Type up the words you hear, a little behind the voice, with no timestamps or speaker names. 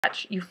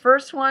You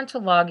first want to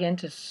log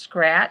into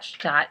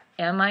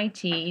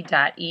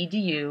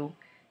scratch.mit.edu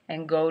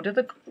and go to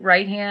the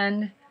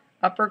right-hand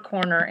upper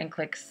corner and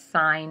click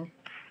Sign,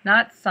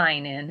 not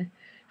Sign In.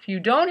 If you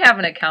don't have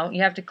an account,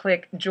 you have to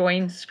click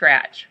Join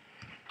Scratch.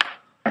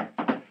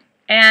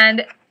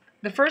 And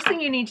the first thing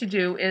you need to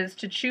do is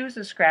to choose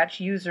a Scratch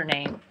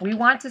username. We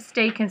want to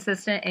stay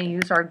consistent and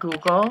use our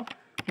Google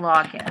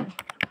login.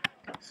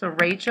 So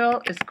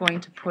Rachel is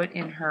going to put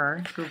in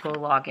her Google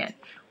login.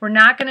 We're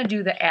not going to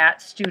do the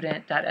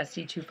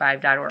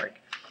 @student.sd25.org.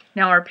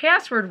 Now our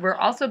password, we're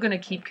also going to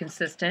keep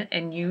consistent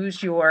and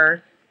use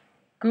your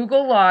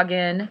Google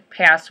login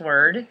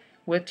password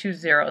with 2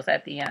 zeros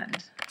at the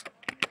end.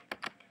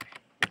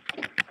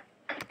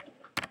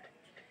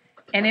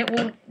 And it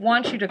will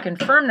want you to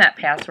confirm that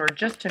password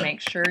just to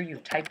make sure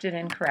you've typed it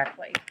in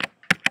correctly.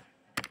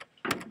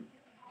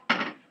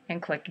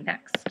 And click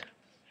Next.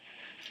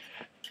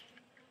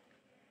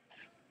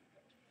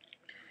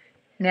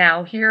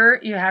 Now here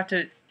you have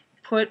to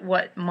put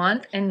what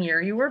month and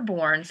year you were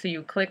born. So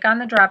you click on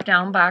the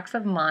drop-down box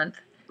of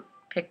month,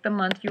 pick the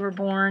month you were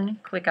born,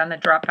 click on the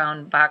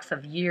drop-down box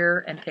of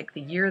year and pick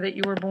the year that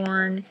you were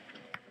born.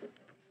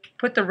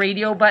 Put the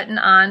radio button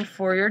on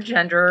for your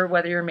gender,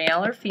 whether you're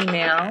male or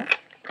female.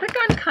 Click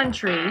on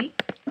country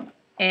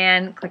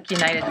and click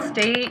United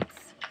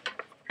States.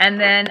 And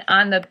then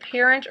on the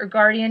parent or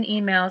guardian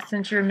email,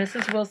 since you're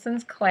Mrs.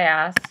 Wilson's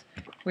class,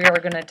 we are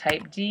going to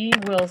type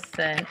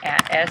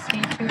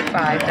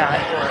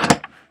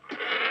dwilson@sd25.org.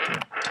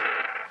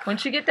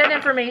 Once you get that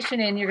information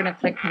in, you're going to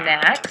click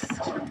Next.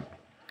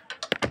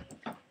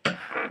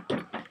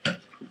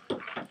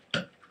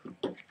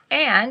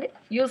 And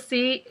you'll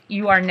see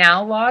you are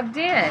now logged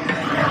in.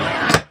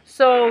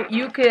 So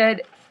you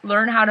could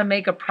learn how to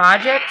make a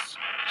project,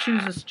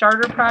 choose a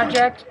starter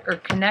project, or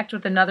connect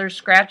with another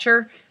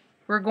Scratcher.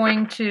 We're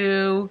going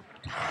to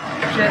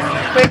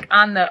just click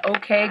on the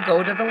OK,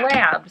 go to the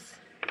labs.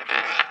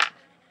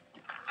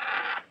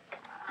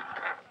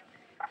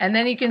 And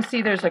then you can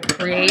see there's a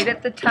create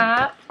at the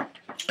top.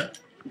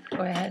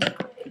 Go ahead and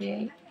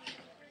create.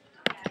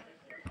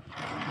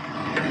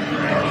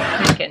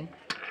 Thinking.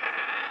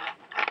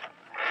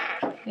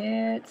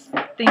 It's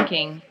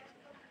thinking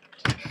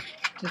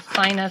to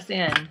sign us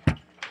in.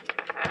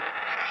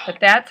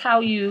 But that's how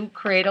you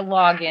create a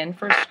login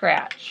for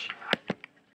Scratch.